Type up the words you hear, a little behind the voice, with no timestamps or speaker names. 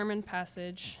Sermon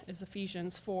passage is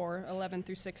Ephesians 4:11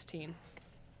 through 16.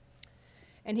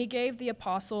 And he gave the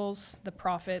apostles, the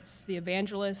prophets, the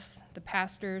evangelists, the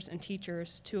pastors, and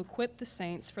teachers to equip the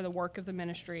saints for the work of the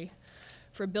ministry,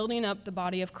 for building up the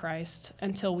body of Christ,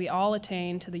 until we all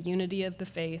attain to the unity of the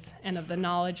faith and of the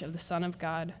knowledge of the Son of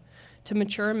God, to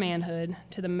mature manhood,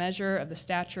 to the measure of the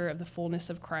stature of the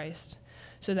fullness of Christ,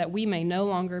 so that we may no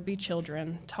longer be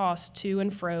children, tossed to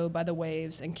and fro by the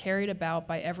waves and carried about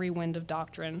by every wind of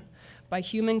doctrine, by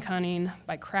human cunning,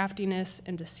 by craftiness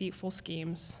and deceitful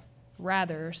schemes.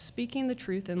 Rather, speaking the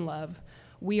truth in love,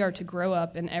 we are to grow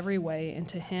up in every way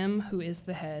into him who is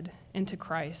the head, into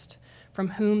Christ, from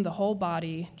whom the whole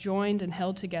body, joined and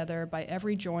held together by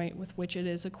every joint with which it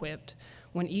is equipped,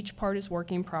 when each part is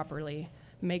working properly,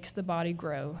 makes the body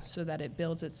grow so that it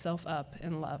builds itself up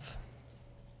in love.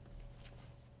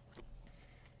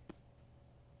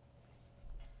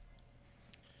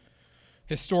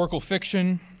 Historical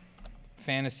fiction,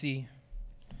 fantasy,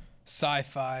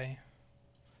 sci-fi,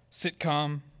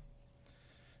 sitcom,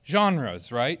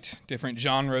 genres, right? Different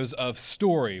genres of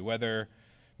story, whether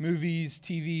movies,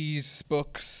 TVs,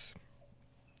 books,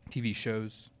 TV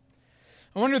shows.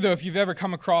 I wonder, though, if you've ever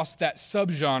come across that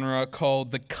subgenre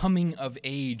called the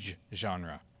coming-of-age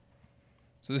genre.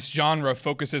 So this genre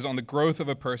focuses on the growth of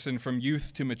a person from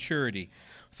youth to maturity,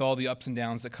 with all the ups and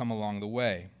downs that come along the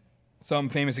way. Some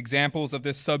famous examples of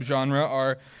this subgenre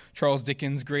are Charles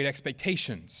Dickens' Great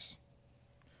Expectations,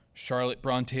 Charlotte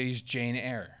Bronte's Jane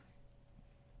Eyre,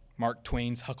 Mark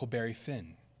Twain's Huckleberry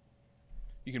Finn.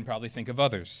 You can probably think of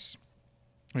others.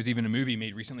 There's even a movie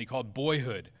made recently called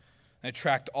Boyhood that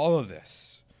tracked all of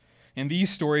this. In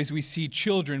these stories, we see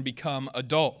children become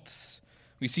adults.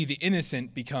 We see the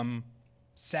innocent become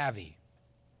savvy.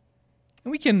 And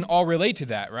we can all relate to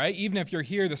that, right? Even if you're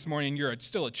here this morning and you're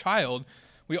still a child,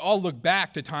 we all look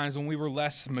back to times when we were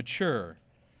less mature.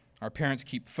 Our parents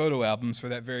keep photo albums for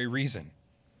that very reason.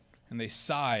 And they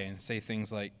sigh and say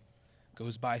things like,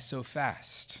 "Goes by so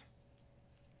fast."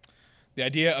 The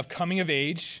idea of coming of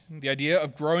age, the idea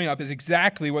of growing up is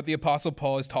exactly what the Apostle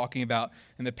Paul is talking about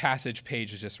in the passage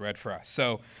Paige has just read for us.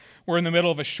 So we're in the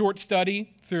middle of a short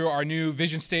study through our new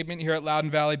vision statement here at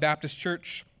Loudoun Valley Baptist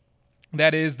Church.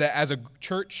 That is that as a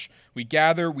church, we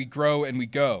gather, we grow, and we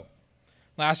go.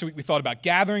 Last week, we thought about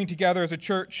gathering together as a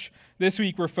church. This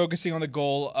week, we're focusing on the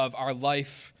goal of our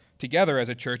life together as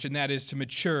a church, and that is to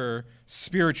mature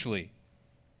spiritually,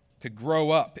 to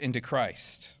grow up into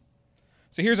Christ.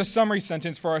 So here's a summary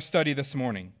sentence for our study this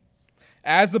morning.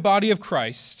 As the body of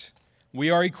Christ, we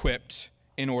are equipped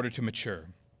in order to mature.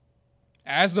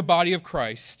 As the body of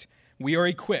Christ, we are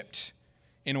equipped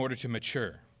in order to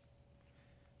mature.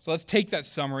 So let's take that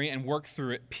summary and work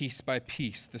through it piece by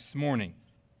piece this morning.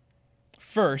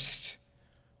 First,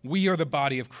 we are the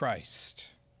body of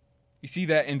Christ. You see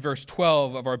that in verse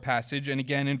 12 of our passage and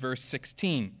again in verse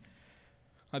 16.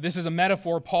 This is a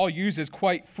metaphor Paul uses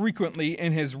quite frequently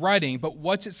in his writing, but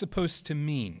what's it supposed to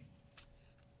mean?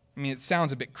 I mean, it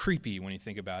sounds a bit creepy when you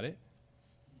think about it.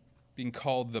 Being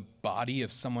called the body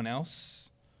of someone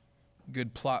else.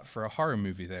 Good plot for a horror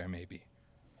movie there, maybe.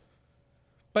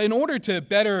 But in order to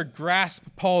better grasp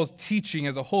Paul's teaching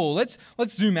as a whole, let's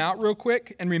zoom out real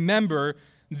quick and remember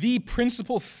the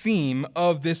principal theme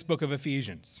of this book of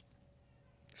Ephesians.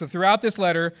 So throughout this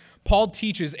letter, Paul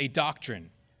teaches a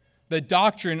doctrine, the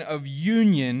doctrine of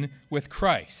union with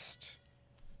Christ.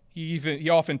 He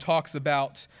often talks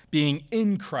about being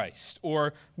in Christ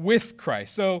or with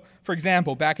Christ. So, for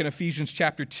example, back in Ephesians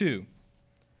chapter 2,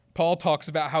 Paul talks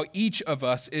about how each of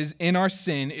us is in our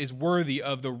sin is worthy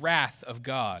of the wrath of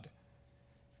God.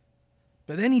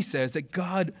 But then he says that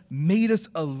God made us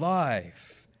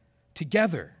alive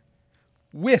together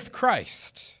with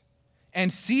Christ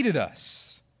and seated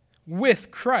us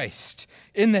with Christ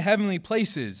in the heavenly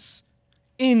places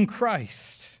in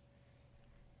Christ.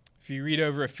 If you read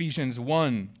over Ephesians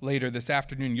 1 later this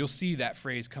afternoon, you'll see that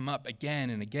phrase come up again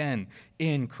and again.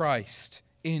 In Christ,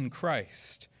 in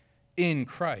Christ. In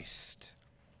Christ.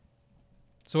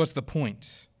 So what's the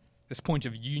point? This point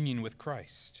of union with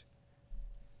Christ.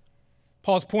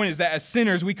 Paul's point is that as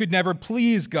sinners, we could never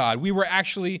please God. We were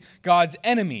actually God's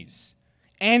enemies,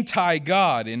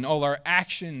 anti-God in all our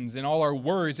actions, in all our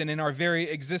words, and in our very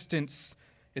existence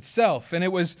itself. And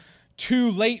it was too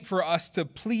late for us to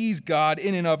please God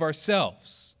in and of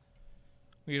ourselves.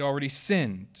 We had already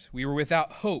sinned. We were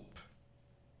without hope.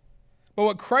 But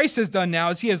what Christ has done now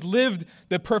is he has lived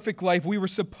the perfect life we were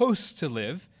supposed to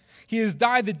live. He has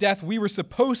died the death we were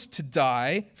supposed to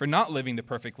die for not living the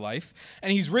perfect life,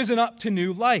 and he's risen up to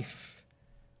new life.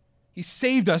 He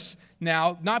saved us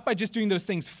now, not by just doing those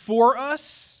things for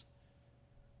us,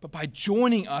 but by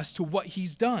joining us to what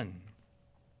he's done.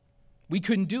 We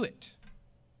couldn't do it.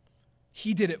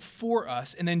 He did it for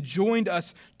us and then joined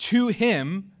us to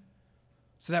him,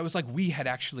 so that was like we had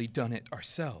actually done it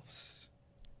ourselves.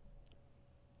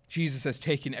 Jesus has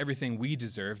taken everything we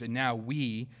deserved, and now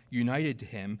we, united to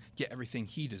him, get everything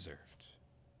he deserved.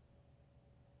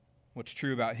 What's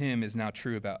true about him is now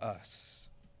true about us.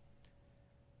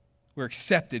 We're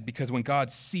accepted because when God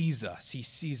sees us, he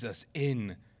sees us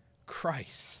in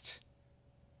Christ.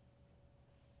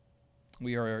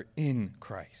 We are in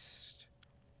Christ.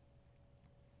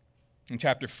 In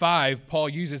chapter 5, Paul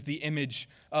uses the image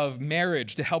of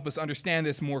marriage to help us understand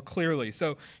this more clearly.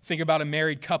 So think about a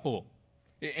married couple.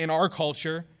 In our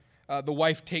culture, the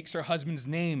wife takes her husband's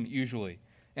name usually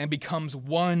and becomes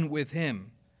one with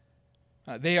him.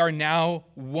 They are now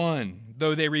one,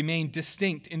 though they remain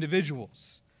distinct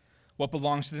individuals. What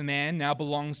belongs to the man now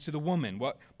belongs to the woman.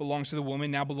 What belongs to the woman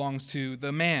now belongs to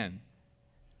the man.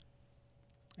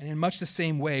 And in much the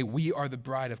same way, we are the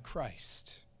bride of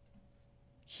Christ.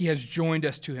 He has joined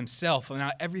us to himself, and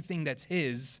now everything that's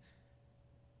his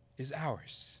is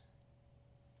ours.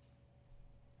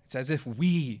 It's as if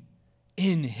we,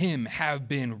 in him, have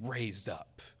been raised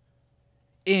up.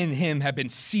 In him have been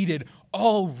seated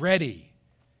already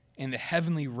in the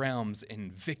heavenly realms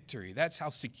in victory. That's how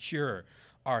secure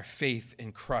our faith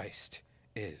in Christ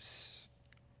is.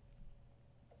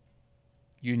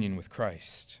 Union with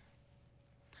Christ.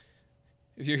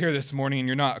 If you're here this morning and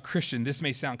you're not a Christian, this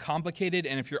may sound complicated,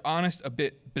 and if you're honest, a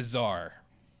bit bizarre.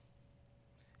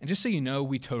 And just so you know,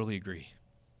 we totally agree.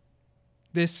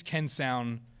 This can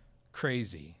sound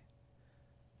crazy,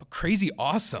 but crazy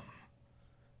awesome.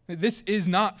 This is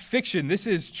not fiction. This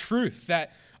is truth,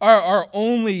 that our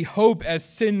only hope as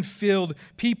sin-filled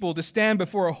people to stand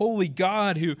before a holy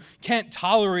God who can't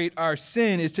tolerate our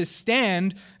sin is to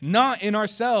stand not in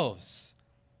ourselves,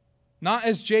 not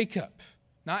as Jacob,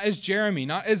 not as Jeremy,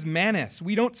 not as Manis.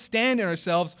 We don't stand in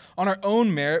ourselves on our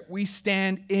own merit. We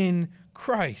stand in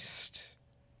Christ.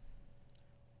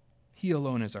 He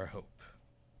alone is our hope.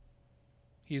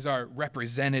 He is our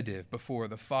representative before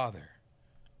the Father.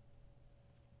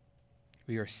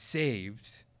 We are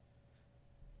saved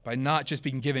by not just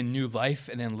being given new life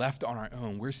and then left on our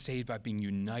own. We're saved by being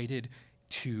united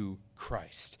to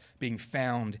Christ, being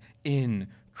found in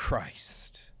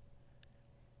Christ.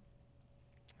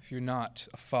 If you're not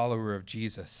a follower of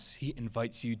Jesus, he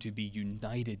invites you to be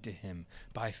united to him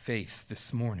by faith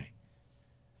this morning.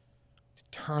 To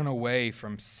turn away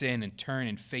from sin and turn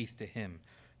in faith to him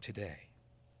today.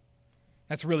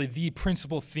 That's really the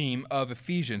principal theme of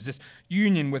Ephesians, this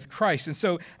union with Christ. And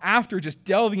so after just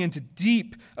delving into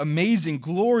deep, amazing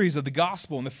glories of the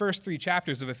gospel in the first 3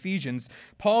 chapters of Ephesians,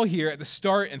 Paul here at the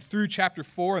start and through chapter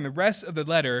 4 and the rest of the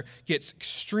letter gets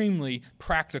extremely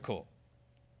practical.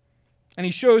 And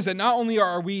he shows that not only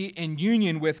are we in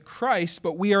union with Christ,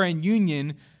 but we are in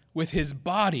union with his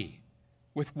body,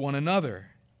 with one another.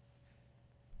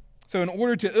 So in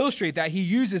order to illustrate that, he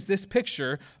uses this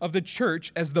picture of the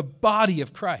church as the body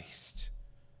of Christ,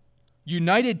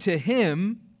 united to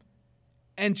him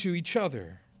and to each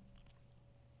other.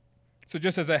 So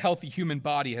just as a healthy human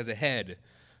body has a head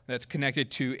that's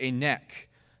connected to a neck,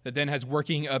 that then has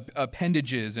working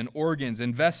appendages and organs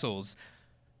and vessels,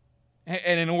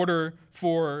 and in order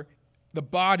for the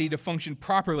body to function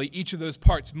properly, each of those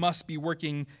parts must be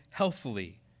working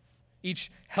healthily.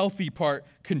 Each healthy part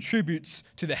contributes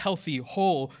to the healthy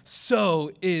whole.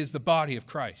 So is the body of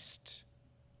Christ.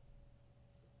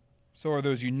 So are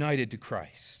those united to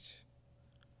Christ.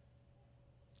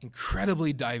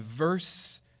 Incredibly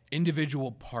diverse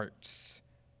individual parts,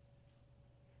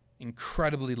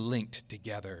 incredibly linked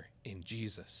together in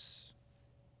Jesus.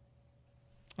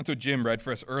 That's what Jim read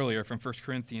for us earlier from 1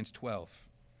 Corinthians 12,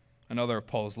 another of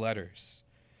Paul's letters,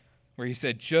 where he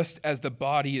said, just as the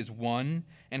body is one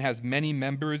and has many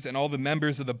members, and all the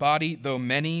members of the body, though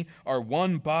many, are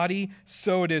one body,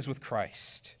 so it is with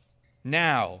Christ.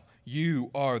 Now you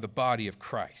are the body of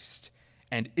Christ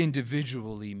and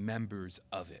individually members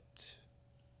of it.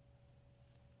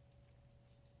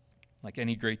 Like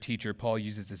any great teacher, Paul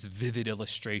uses this vivid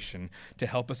illustration to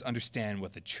help us understand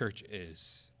what the church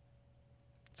is.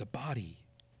 It's a body,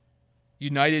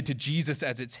 united to Jesus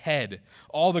as its head,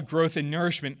 all the growth and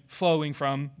nourishment flowing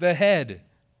from the head,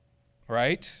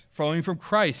 right? Flowing from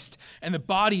Christ. And the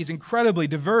body is incredibly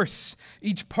diverse,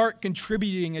 each part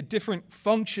contributing a different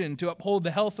function to uphold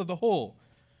the health of the whole.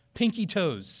 Pinky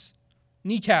toes,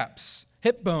 kneecaps,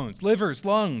 hip bones, livers,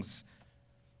 lungs.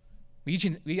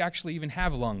 We actually even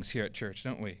have lungs here at church,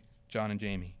 don't we, John and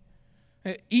Jamie?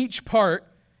 Each part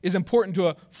is important to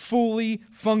a fully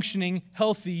functioning,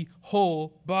 healthy,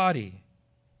 whole body.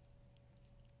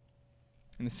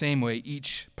 In the same way,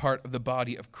 each part of the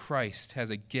body of Christ has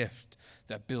a gift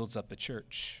that builds up the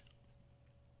church.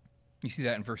 You see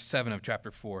that in verse 7 of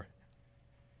chapter 4.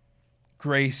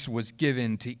 Grace was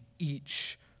given to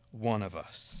each one of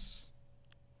us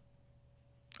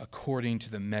according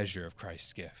to the measure of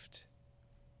Christ's gift.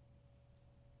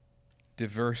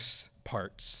 Diverse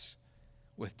parts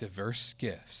with diverse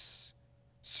gifts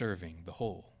serving the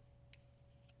whole.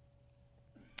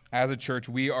 As a church,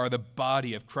 we are the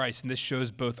body of Christ, and this shows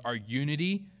both our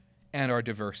unity and our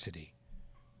diversity.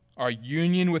 Our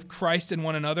union with Christ and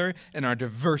one another, and our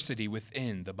diversity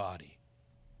within the body.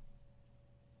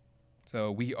 So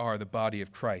we are the body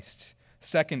of Christ.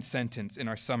 Second sentence in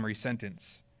our summary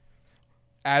sentence.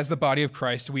 As the body of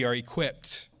Christ, we are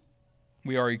equipped.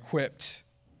 We are equipped.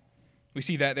 We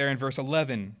see that there in verse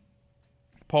 11.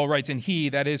 Paul writes, "And he,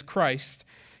 that is Christ,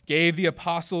 gave the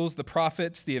apostles, the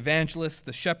prophets, the evangelists,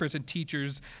 the shepherds and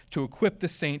teachers to equip the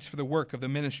saints for the work of the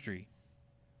ministry."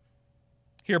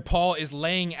 Here Paul is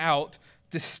laying out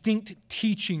distinct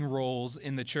teaching roles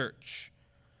in the church.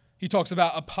 He talks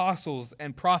about apostles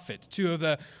and prophets, two of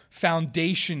the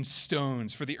foundation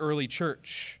stones for the early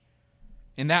church.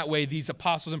 In that way, these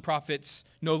apostles and prophets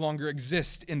no longer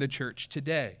exist in the church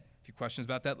today. If you have questions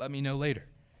about that, let me know later.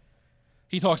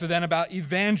 He talks then about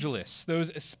evangelists, those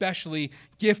especially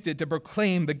gifted to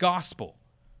proclaim the gospel.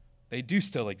 They do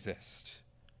still exist.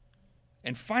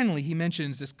 And finally, he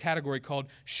mentions this category called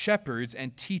shepherds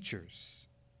and teachers.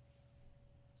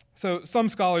 So some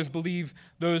scholars believe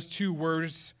those two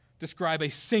words describe a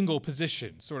single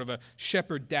position, sort of a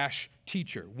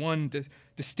shepherd-teacher, one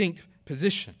distinct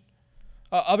position.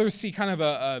 Others see kind of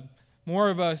a more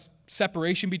of a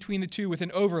separation between the two with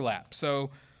an overlap.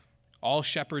 So all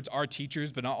shepherds are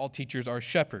teachers, but not all teachers are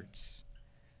shepherds.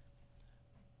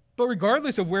 But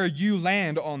regardless of where you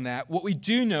land on that, what we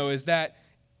do know is that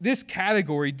this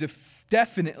category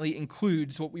definitely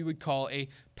includes what we would call a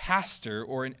pastor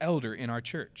or an elder in our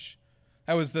church.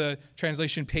 That was the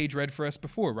translation Paige read for us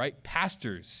before, right?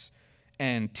 Pastors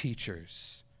and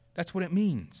teachers. That's what it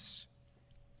means.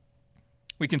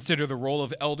 We consider the role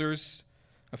of elders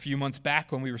a few months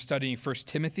back when we were studying 1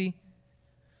 Timothy.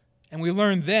 And we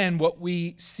learned then what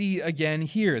we see again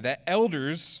here, that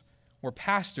elders or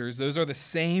pastors, those are the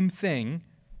same thing.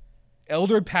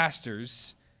 Elder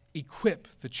pastors equip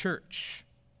the church.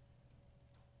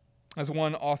 As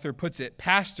one author puts it,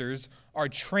 pastors are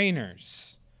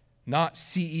trainers, not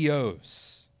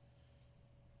CEOs.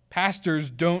 Pastors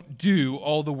don't do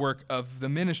all the work of the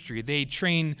ministry. They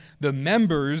train the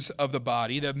members of the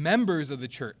body, the members of the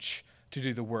church, to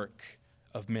do the work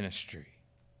of ministry.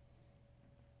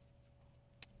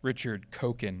 Richard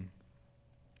Koken,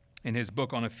 in his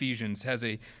book on Ephesians, has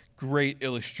a great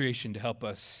illustration to help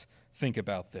us think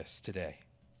about this today.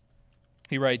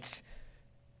 He writes,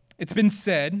 "It's been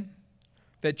said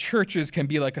that churches can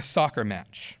be like a soccer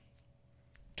match.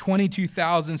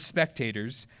 22,000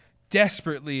 spectators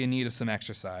desperately in need of some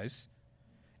exercise,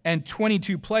 and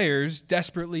 22 players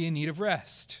desperately in need of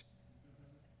rest.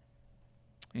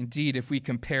 Indeed, if we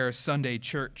compare Sunday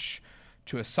church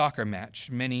to a soccer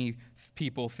match, many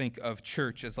people think of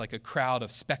church as like a crowd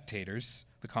of spectators,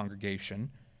 the congregation,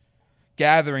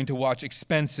 gathering to watch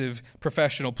expensive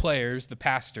professional players, the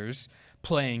pastors,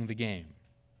 playing the game.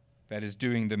 That is,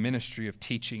 doing the ministry of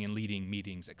teaching and leading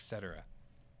meetings, etc."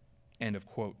 End of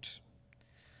quote.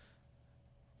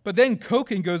 But then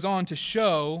Koken goes on to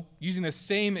show, using the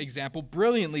same example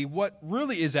brilliantly, what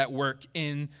really is at work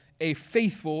in a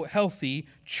faithful, healthy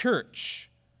church.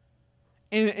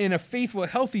 In a faithful,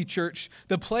 healthy church,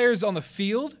 the players on the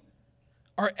field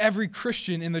are every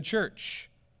Christian in the church.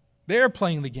 They're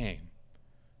playing the game.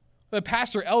 The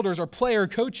pastor elders are player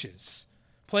coaches,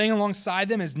 playing alongside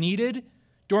them as needed,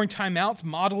 during timeouts,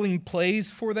 modeling plays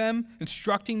for them,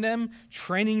 instructing them,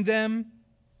 training them,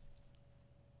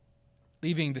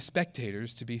 leaving the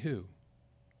spectators to be who?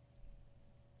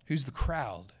 Who's the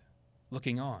crowd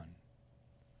looking on?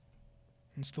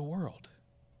 It's the world.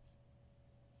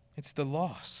 It's the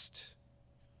lost,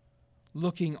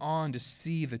 looking on to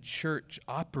see the church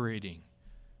operating,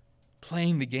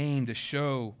 playing the game to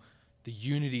show the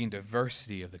unity and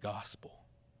diversity of the gospel,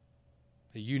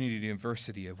 the unity and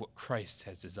diversity of what Christ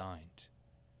has designed,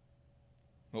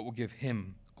 what will give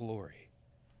him glory.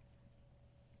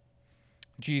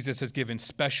 Jesus has given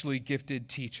specially gifted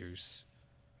teachers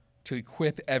to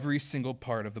equip every single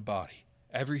part of the body,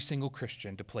 every single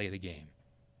Christian to play the game,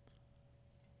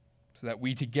 so that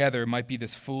we together might be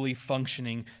this fully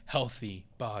functioning, healthy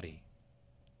body.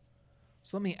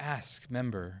 So let me ask,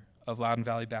 member of Loudoun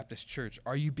Valley Baptist Church,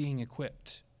 are you being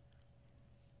equipped?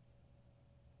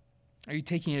 Are you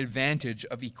taking advantage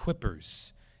of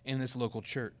equippers in this local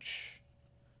church.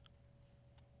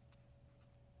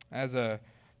 As a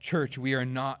church, we are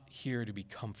not here to be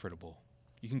comfortable.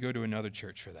 You can go to another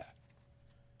church for that.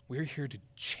 We're here to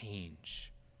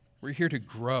change. We're here to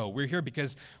grow. We're here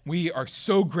because we are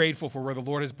so grateful for where the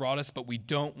Lord has brought us, but we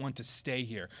don't want to stay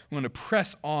here. We want to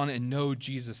press on and know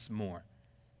Jesus more.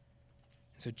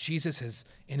 So Jesus has,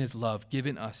 in his love,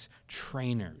 given us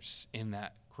trainers in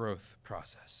that growth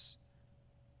process.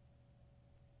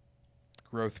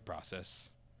 Growth process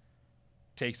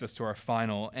takes us to our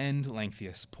final and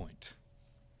lengthiest point.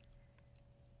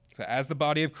 So as the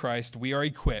body of Christ, we are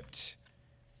equipped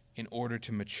in order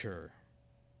to mature.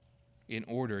 In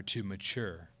order to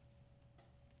mature.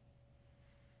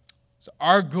 So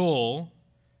our goal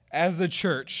as the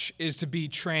church is to be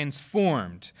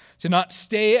transformed, to not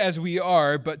stay as we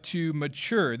are, but to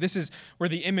mature. This is where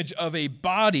the image of a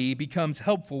body becomes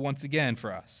helpful once again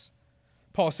for us.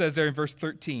 Paul says there in verse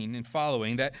 13 and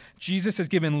following that Jesus has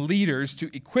given leaders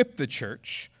to equip the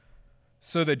church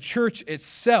so the church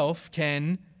itself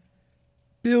can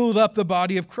build up the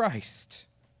body of Christ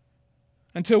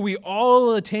until we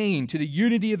all attain to the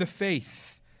unity of the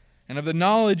faith and of the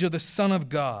knowledge of the Son of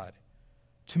God,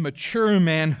 to mature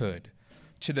manhood,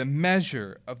 to the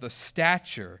measure of the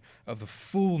stature of the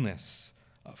fullness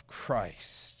of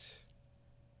Christ.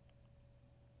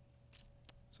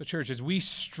 So, church, as we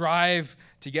strive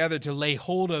together to lay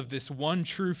hold of this one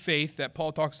true faith that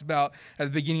Paul talks about at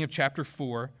the beginning of chapter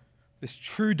 4, this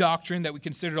true doctrine that we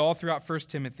considered all throughout 1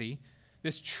 Timothy,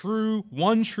 this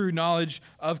one true knowledge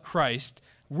of Christ,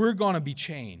 we're going to be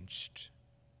changed.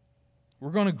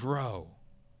 We're going to grow.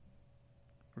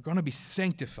 We're going to be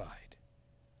sanctified.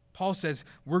 Paul says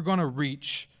we're going to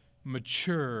reach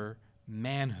mature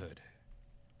manhood.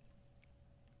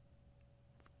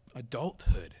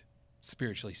 Adulthood,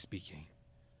 spiritually speaking.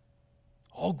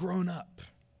 All grown up.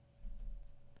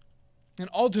 And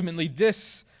ultimately,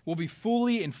 this will be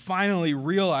fully and finally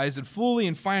realized and fully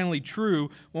and finally true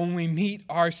when we meet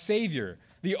our Savior,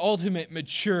 the ultimate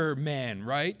mature man,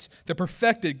 right? The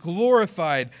perfected,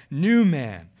 glorified new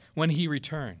man when he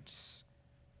returns.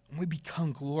 And we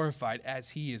become glorified as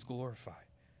he is glorified.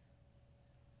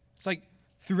 It's like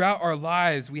throughout our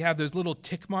lives, we have those little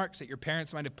tick marks that your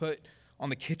parents might have put on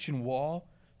the kitchen wall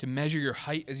to measure your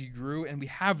height as you grew, and we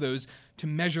have those to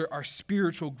measure our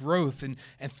spiritual growth. And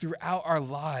throughout our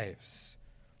lives,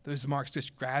 those marks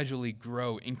just gradually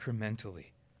grow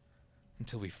incrementally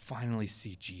until we finally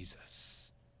see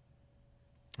Jesus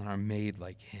and are made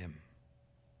like him.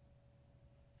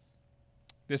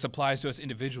 This applies to us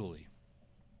individually.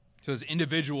 So as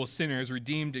individual sinners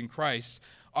redeemed in Christ,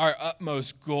 our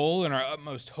utmost goal and our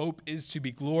utmost hope is to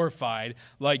be glorified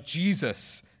like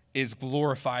Jesus is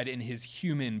glorified in his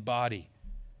human body.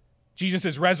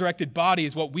 Jesus' resurrected body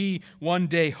is what we one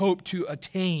day hope to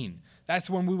attain. That's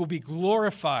when we will be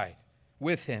glorified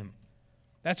with him.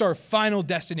 That's our final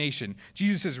destination,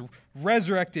 Jesus'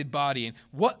 resurrected body. And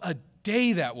what a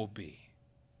day that will be.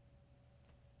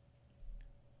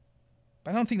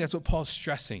 But I don't think that's what Paul's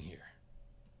stressing here.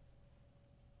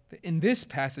 In this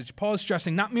passage, Paul is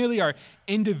stressing not merely our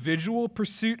individual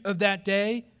pursuit of that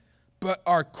day, but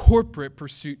our corporate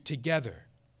pursuit together.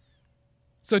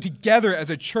 So together as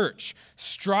a church,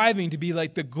 striving to be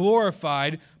like the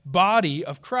glorified body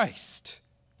of Christ.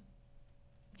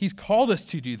 He's called us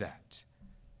to do that.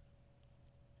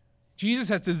 Jesus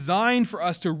has designed for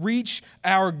us to reach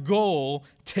our goal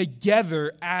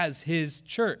together as his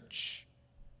church.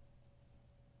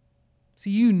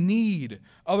 See, you need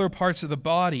other parts of the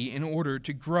body in order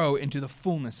to grow into the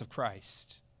fullness of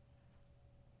Christ.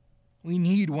 We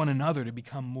need one another to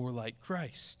become more like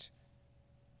Christ.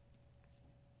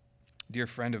 A dear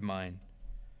friend of mine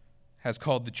has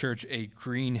called the church a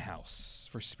greenhouse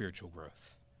for spiritual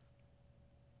growth.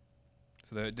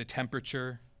 So the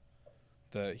temperature,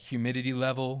 the humidity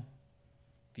level,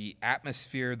 the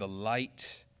atmosphere, the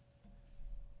light,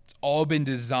 it's all been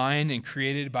designed and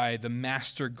created by the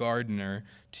master gardener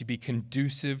to be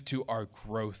conducive to our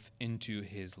growth into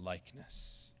his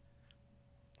likeness.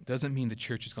 It doesn't mean the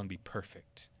church is going to be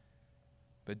perfect,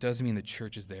 but it does mean the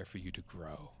church is there for you to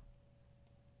grow.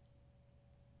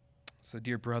 So,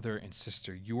 dear brother and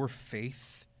sister, your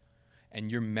faith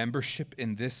and your membership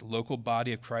in this local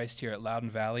body of Christ here at Loudoun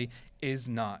Valley is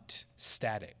not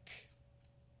static.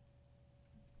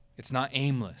 It's not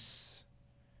aimless.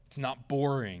 It's not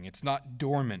boring. It's not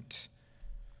dormant.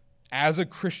 As a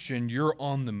Christian, you're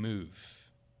on the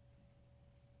move.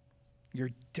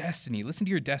 Your destiny, listen to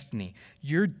your destiny.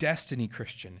 Your destiny,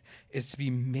 Christian, is to be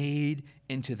made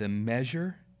into the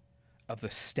measure of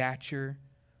the stature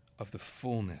of the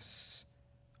fullness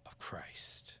of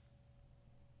Christ.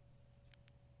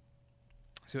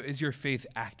 So is your faith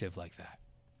active like that?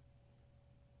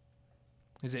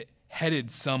 Is it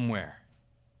headed somewhere?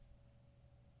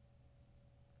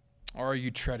 Or are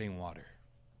you treading water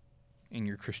in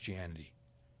your Christianity?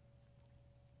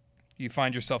 You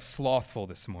find yourself slothful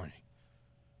this morning,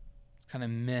 kind of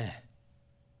meh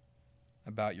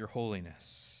about your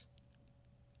holiness.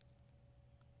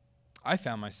 I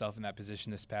found myself in that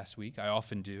position this past week. I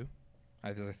often do.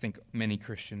 I think many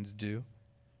Christians do.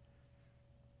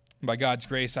 By God's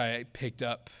grace, I picked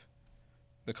up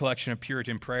the collection of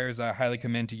Puritan prayers I highly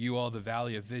commend to you all, the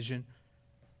Valley of Vision,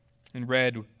 and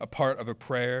read a part of a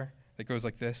prayer that goes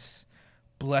like this: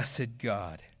 Blessed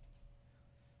God,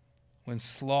 when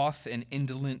sloth and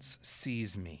indolence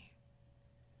seize me,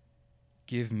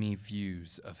 give me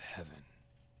views of heaven.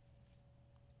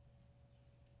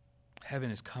 Heaven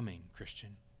is coming,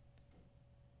 Christian.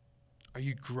 Are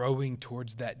you growing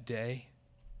towards that day,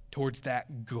 towards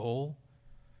that goal?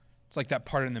 It's like that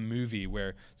part in the movie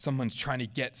where someone's trying to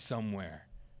get somewhere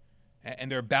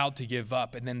and they're about to give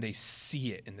up, and then they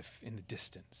see it in the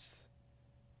distance.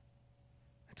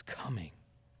 It's coming.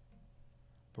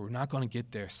 But we're not going to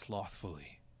get there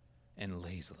slothfully and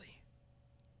lazily.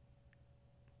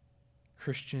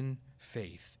 Christian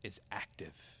faith is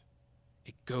active.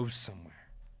 It goes somewhere.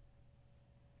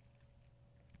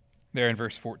 There in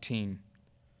verse 14,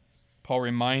 Paul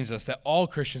reminds us that all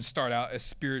Christians start out as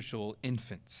spiritual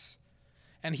infants.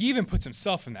 And he even puts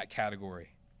himself in that category.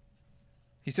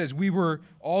 He says, we were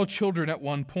all children at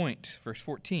one point, verse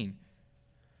 14.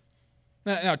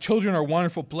 Now, children are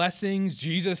wonderful blessings.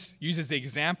 Jesus uses the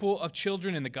example of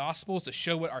children in the Gospels to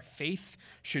show what our faith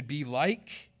should be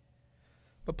like.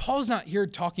 But Paul's not here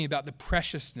talking about the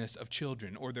preciousness of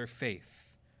children or their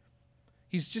faith.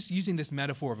 He's just using this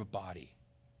metaphor of a body,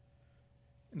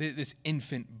 this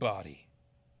infant body,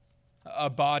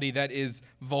 a body that is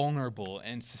vulnerable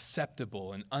and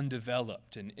susceptible and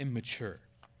undeveloped and immature.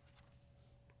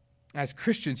 As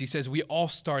Christians, he says, we all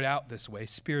start out this way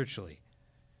spiritually.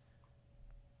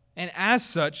 And as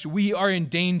such, we are in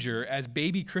danger as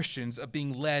baby Christians of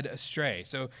being led astray.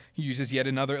 So he uses yet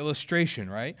another illustration,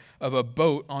 right, of a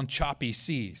boat on choppy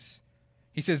seas.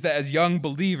 He says that as young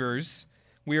believers,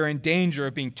 we are in danger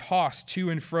of being tossed to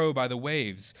and fro by the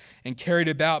waves and carried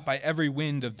about by every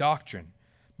wind of doctrine,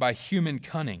 by human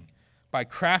cunning, by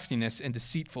craftiness and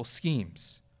deceitful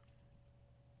schemes.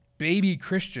 Baby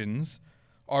Christians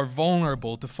are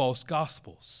vulnerable to false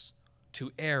gospels,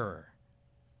 to error.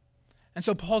 And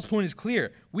so Paul's point is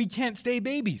clear. We can't stay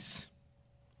babies,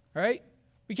 right?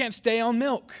 We can't stay on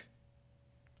milk.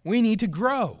 We need to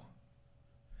grow.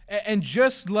 And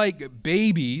just like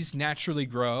babies naturally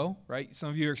grow, right? Some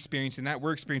of you are experiencing that.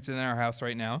 We're experiencing it in our house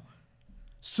right now.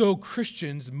 So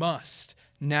Christians must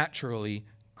naturally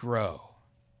grow.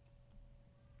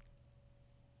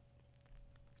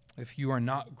 If you are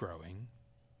not growing,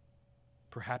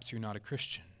 perhaps you're not a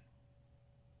Christian.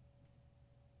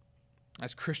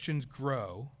 As Christians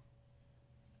grow,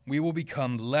 we will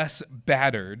become less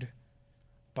battered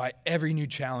by every new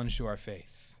challenge to our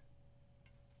faith.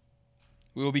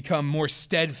 We will become more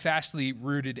steadfastly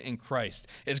rooted in Christ.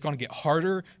 It's going to get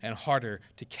harder and harder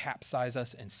to capsize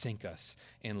us and sink us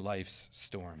in life's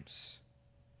storms.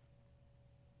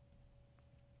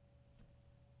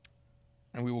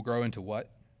 And we will grow into what?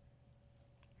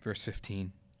 Verse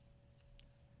 15.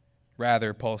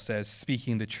 Rather, Paul says,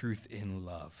 speaking the truth in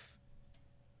love,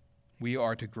 we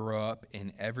are to grow up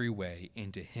in every way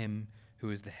into him who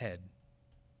is the head,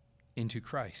 into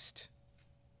Christ.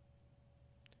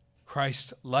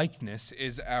 Christ's likeness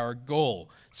is our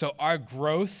goal. So our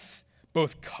growth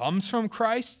both comes from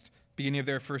Christ, beginning of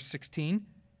there, verse 16,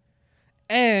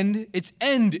 and its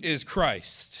end is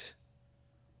Christ.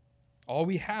 All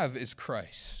we have is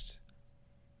Christ.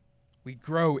 We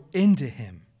grow into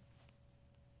him.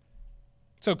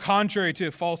 So contrary to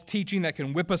false teaching that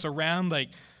can whip us around like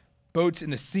boats in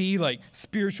the sea, like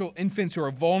spiritual infants who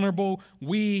are vulnerable,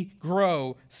 we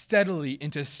grow steadily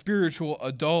into spiritual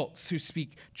adults who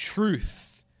speak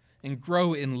truth and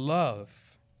grow in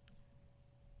love.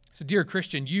 So, dear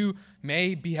Christian, you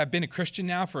may have been a Christian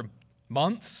now for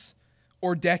months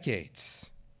or decades,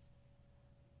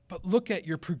 but look at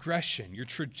your progression, your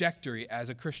trajectory as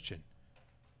a Christian.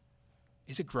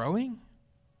 Is it growing?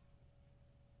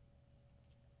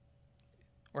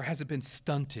 Or has it been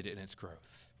stunted in its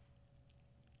growth?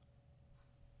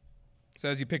 So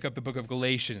as you pick up the book of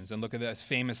Galatians and look at this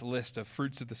famous list of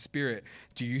fruits of the Spirit,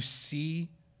 do you see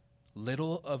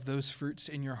little of those fruits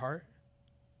in your heart?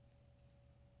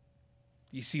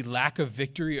 Do you see lack of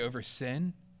victory over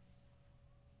sin?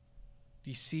 Do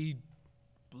you see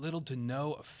little to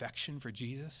no affection for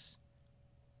Jesus?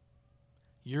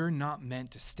 you're not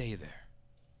meant to stay there.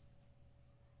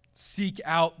 Seek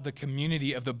out the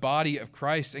community of the body of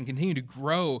Christ and continue to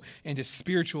grow into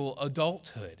spiritual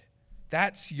adulthood.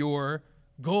 That's your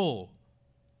goal.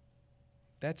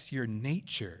 That's your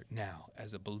nature now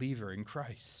as a believer in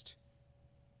Christ.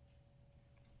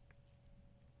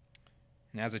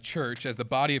 And as a church, as the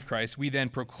body of Christ, we then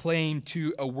proclaim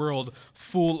to a world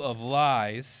full of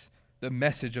lies the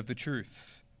message of the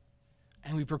truth.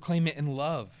 And we proclaim it in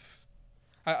love.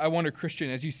 I wonder, Christian,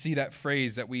 as you see that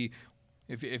phrase that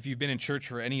if you've been in church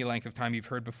for any length of time, you've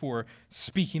heard before,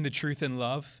 speaking the truth in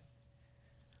love,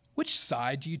 which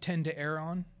side do you tend to err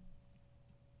on?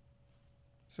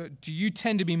 So do you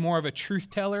tend to be more of a truth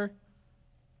teller,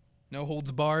 no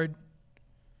holds barred,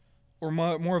 or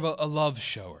more of a love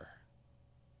shower?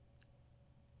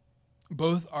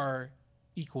 Both are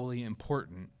equally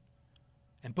important,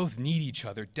 and both need each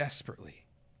other desperately.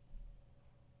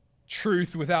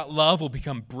 Truth without love will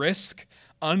become brisk,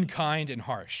 unkind, and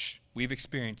harsh. We've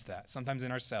experienced that, sometimes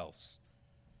in ourselves.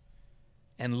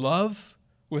 And love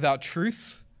without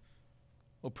truth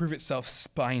will prove itself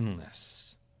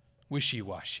spineless,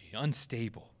 wishy-washy,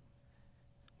 unstable.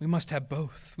 We must have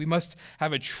both. We must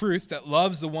have a truth that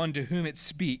loves the one to whom it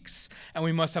speaks, and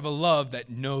we must have a love that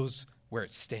knows where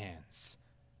it stands,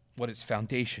 what its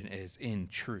foundation is in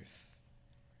truth.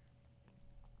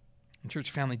 And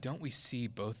church family, don't we see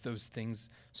both those things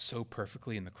so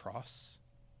perfectly in the cross?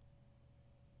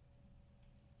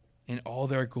 In all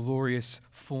their glorious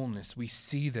fullness, we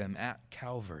see them at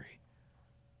Calvary.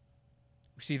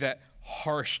 We see that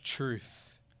harsh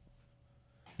truth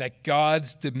that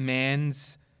God's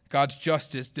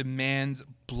justice demands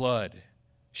blood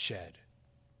shed.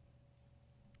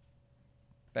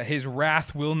 That his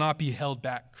wrath will not be held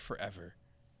back forever.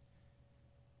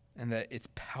 And that it's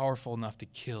powerful enough to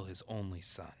kill his only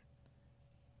son.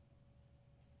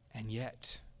 And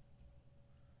yet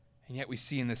we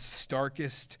see in the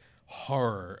starkest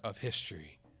horror of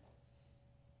history,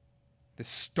 the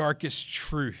starkest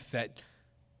truth that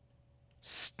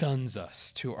stuns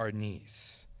us to our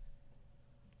knees,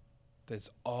 that it's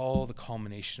all the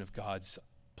culmination of God's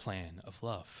plan of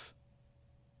love.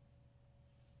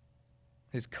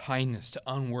 His kindness to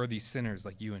unworthy sinners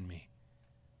like you and me.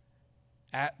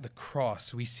 At the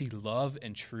cross, we see love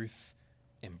and truth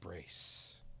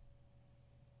embrace.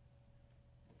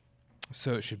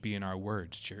 So it should be in our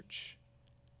words, church.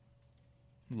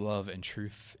 Love and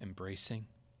truth embracing.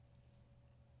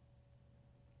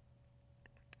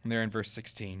 And there in verse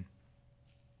 16,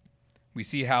 we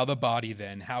see how the body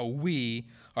then, how we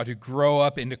are to grow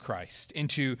up into Christ,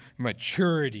 into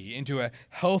maturity, into a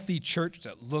healthy church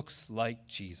that looks like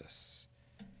Jesus.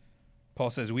 Paul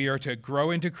says we are to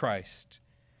grow into Christ,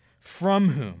 from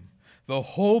whom the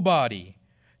whole body,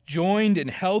 joined and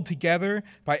held together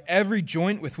by every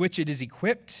joint with which it is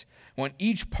equipped, when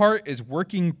each part is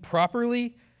working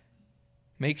properly,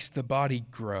 makes the body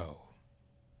grow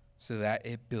so that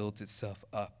it builds itself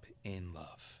up in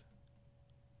love.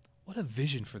 What a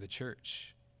vision for the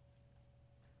church.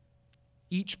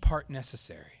 Each part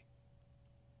necessary.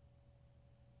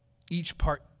 Each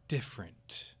part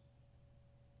different.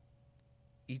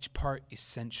 Each part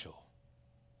essential.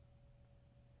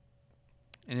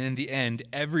 And in the end,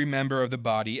 every member of the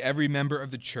body, every member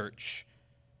of the church,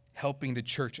 helping the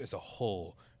church as a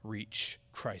whole reach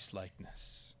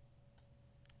Christ-likeness.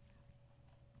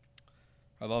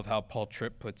 I love how Paul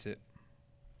Tripp puts it.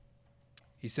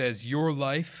 He says, your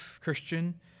life,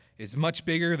 Christian, is much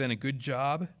bigger than a good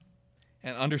job,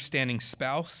 an understanding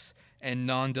spouse, and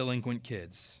non-delinquent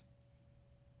kids.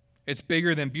 It's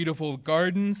bigger than beautiful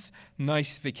gardens,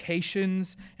 nice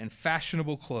vacations, and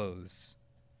fashionable clothes.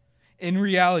 In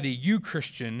reality, you,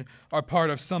 Christian, are part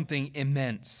of something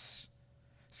immense,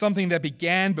 something that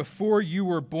began before you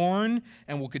were born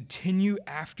and will continue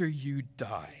after you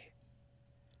die.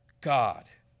 God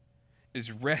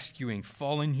is rescuing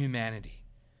fallen humanity,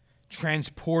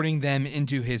 transporting them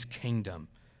into his kingdom,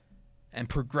 and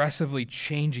progressively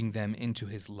changing them into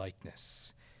his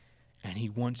likeness. And he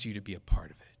wants you to be a part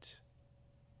of it.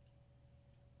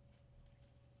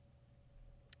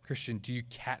 Christian, do you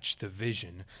catch the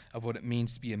vision of what it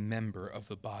means to be a member of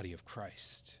the body of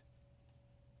Christ?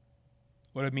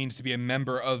 What it means to be a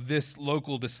member of this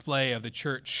local display of the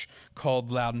church called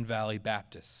Loudoun Valley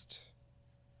Baptist.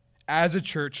 As a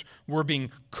church, we're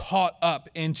being caught up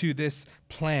into this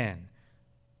plan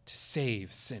to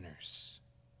save sinners.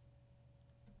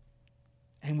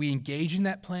 And we engage in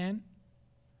that plan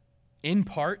in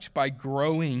part by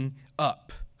growing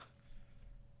up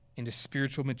into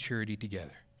spiritual maturity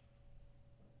together.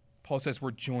 Paul says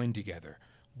we're joined together.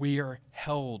 We are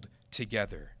held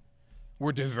together.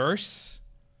 We're diverse,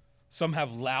 Some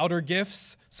have louder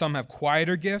gifts. Some have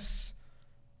quieter gifts.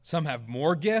 Some have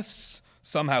more gifts.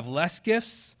 Some have less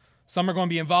gifts. Some are going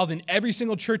to be involved in every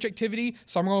single church activity.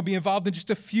 Some are going to be involved in just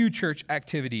a few church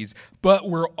activities. But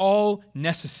we're all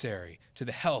necessary to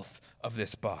the health of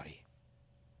this body.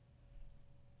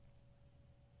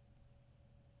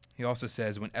 He also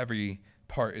says when every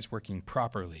part is working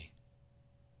properly.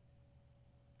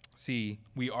 See,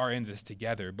 we are in this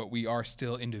together, but we are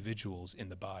still individuals in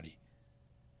the body.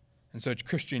 And so,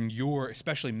 Christian, your,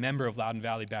 especially member of Loudoun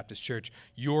Valley Baptist Church,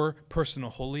 your personal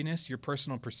holiness, your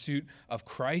personal pursuit of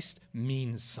Christ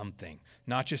means something,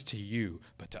 not just to you,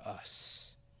 but to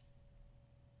us.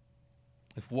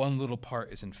 If one little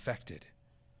part is infected,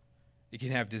 it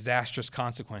can have disastrous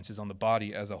consequences on the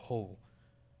body as a whole.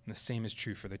 And the same is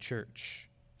true for the church.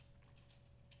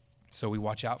 So we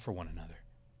watch out for one another.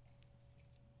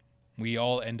 We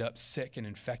all end up sick and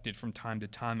infected from time to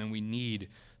time, and we need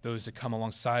those to come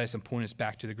alongside us and point us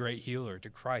back to the great healer, to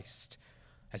Christ,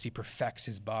 as he perfects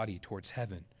his body towards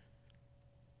heaven.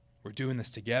 We're doing this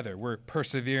together. We're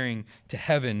persevering to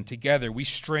heaven together. We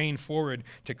strain forward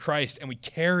to Christ, and we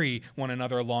carry one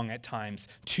another along at times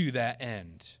to that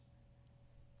end.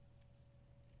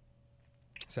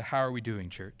 So how are we doing,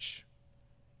 church?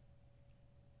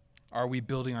 Are we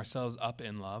building ourselves up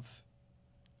in love?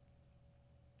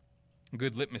 A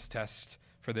good litmus test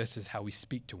for this is how we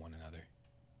speak to one another.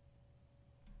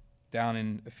 Down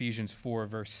in Ephesians 4,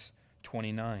 verse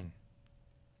 29.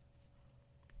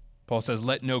 Paul says,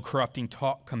 "Let no corrupting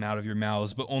talk come out of your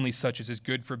mouths, but only such as is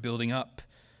good for building up,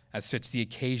 as fits the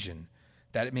occasion,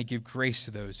 that it may give grace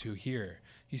to those who hear."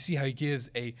 You see how he gives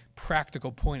a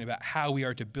practical point about how we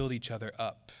are to build each other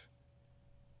up.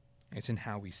 It's in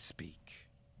how we speak.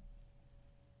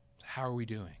 How are we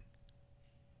doing?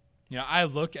 You know, I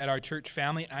look at our church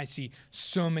family and I see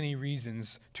so many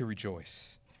reasons to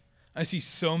rejoice. I see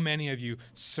so many of you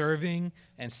serving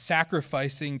and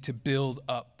sacrificing to build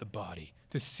up the body,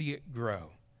 to see it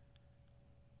grow.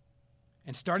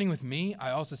 And starting with me,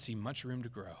 I also see much room to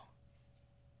grow.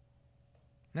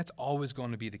 And that's always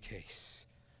going to be the case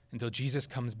until Jesus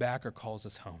comes back or calls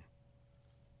us home.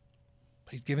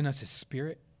 But he's given us his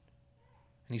Spirit,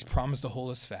 and he's promised to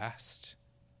hold us fast.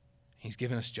 He's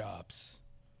given us jobs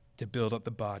to build up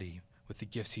the body with the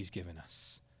gifts he's given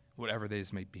us, whatever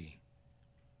those may be.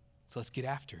 So let's get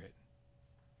after it.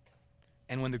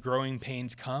 And when the growing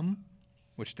pains come,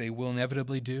 which they will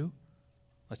inevitably do,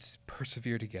 let's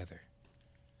persevere together.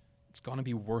 It's going to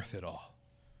be worth it all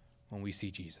when we see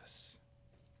Jesus.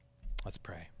 Let's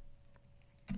pray.